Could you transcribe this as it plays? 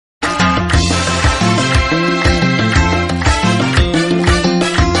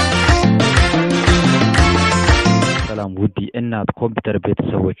ውዲ እናት ኮምፒውተር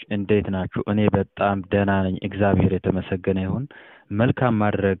ቤተሰቦች እንዴት ናችሁ? እኔ በጣም ደህና ነኝ፣ እግዚአብሔር የተመሰገነ ይሁን። መልካም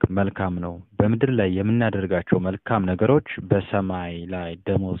ማድረግ መልካም ነው። በምድር ላይ የምናደርጋቸው መልካም ነገሮች በሰማይ ላይ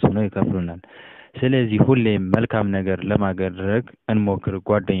ደመወዝ ሆነው ይከፍሉናል። ስለዚህ ሁሌም መልካም ነገር ለማድረግ እንሞክር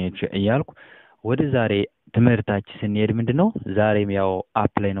ጓደኞቼ እያልኩ ወደ ዛሬ ትምህርታችን ስንሄድ ምንድነው ዛሬም ያው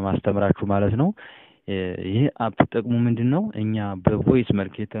አፕ ላይ ነው ማስተምራችሁ ማለት ነው። ይህ አፕ ጥቅሙ ምንድነው? እኛ በቮይስ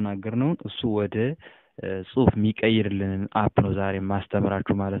መልክ የተናገርነውን እሱ ወደ ጽሁፍ የሚቀይርልን አፕ ነው ዛሬ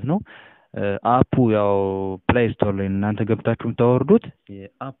ማስተምራችሁ ማለት ነው። አፑ ያው ፕሌይ ስቶር ላይ እናንተ ገብታችሁ የምታወርዱት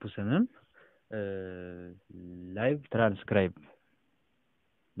የአፑ ስምም ላይቭ ትራንስክራይብ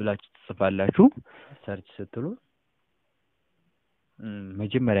ብላችሁ ትጽፋላችሁ። ሰርች ስትሉ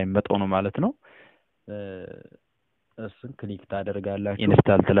መጀመሪያ የሚመጣው ነው ማለት ነው። እሱን ክሊክ ታደርጋላችሁ፣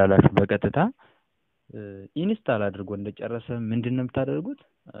 ኢንስታል ትላላችሁ። በቀጥታ ኢንስታል አድርጎ እንደጨረሰ ምንድነው የምታደርጉት?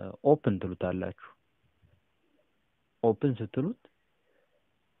 ኦፕን ትሉታላችሁ። ኦፕን ስትሉት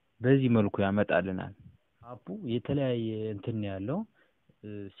በዚህ መልኩ ያመጣልናል። አፑ የተለያየ እንትን ያለው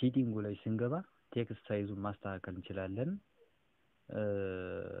ሴቲንጉ ላይ ስንገባ ቴክስት ሳይዙን ማስተካከል እንችላለን።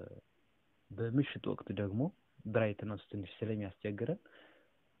 በምሽት ወቅት ደግሞ ብራይትነስ ትንሽ ስለሚያስቸግረን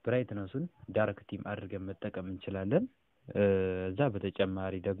ብራይትነሱን ዳርክ ቲም አድርገን መጠቀም እንችላለን። እዛ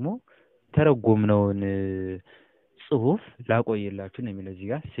በተጨማሪ ደግሞ ተረጎምነውን ጽሁፍ ላቆየላችሁ ነው የሚለው እዚህ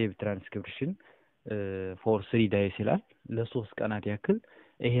ጋር ሴቭ ትራንስክሪፕሽን ፎር 3 days ይላል። ለ3 ቀናት ያክል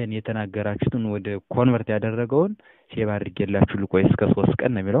ይሄን የተናገራችሁትን ወደ ኮንቨርት ያደረገውን ሴቭ አድርጌላችሁ ልቆይ እስከ 3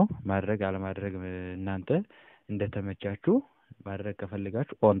 ቀን ነው የሚለው። ማድረግ አለማድረግ እናንተ እንደተመቻችሁ። ማድረግ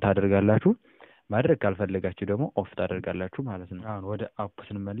ከፈለጋችሁ ኦን ታደርጋላችሁ፣ ማድረግ ካልፈለጋችሁ ደግሞ ኦፍ ታደርጋላችሁ ማለት ነው። አሁን ወደ አፑ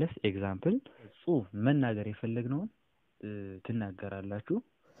ስንመለስ ኤግዛምፕል ጽሁፍ መናገር የፈለግነውን ትናገራላችሁ።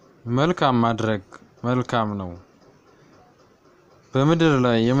 መልካም ማድረግ መልካም ነው። በምድር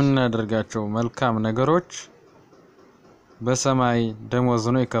ላይ የምናደርጋቸው መልካም ነገሮች በሰማይ ደመወዝ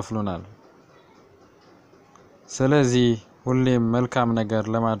ሆነው ይከፍሉናል። ስለዚህ ሁሌም መልካም ነገር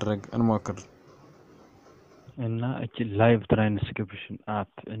ለማድረግ እንሞክር። እና እቺ ላይቭ ትራንስክሪፕሽን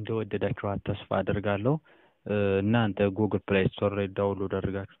አፕ እንደወደዳችኋት ተስፋ አደርጋለሁ። እናንተ ጉግል ፕሌይ ስቶር ላይ ዳውንሎድ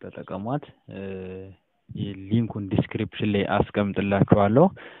አድርጋችሁ ተጠቀሟት። ሊንኩን ዲስክሪፕሽን ላይ አስቀምጥላችኋለሁ።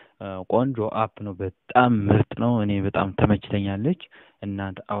 ቆንጆ አፕ ነው፣ በጣም ምርጥ ነው። እኔ በጣም ተመችተኛለች።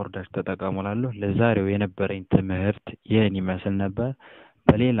 እናንተ አውርዳችሁ ተጠቀሙላለሁ። ለዛሬው የነበረኝ ትምህርት ይህን ይመስል ነበር።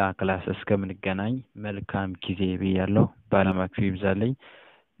 በሌላ ክላስ እስከምንገናኝ መልካም ጊዜ ብያለሁ። ባለማችሁ ይብዛልኝ።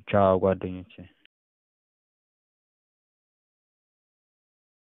 ቻው ጓደኞቼ።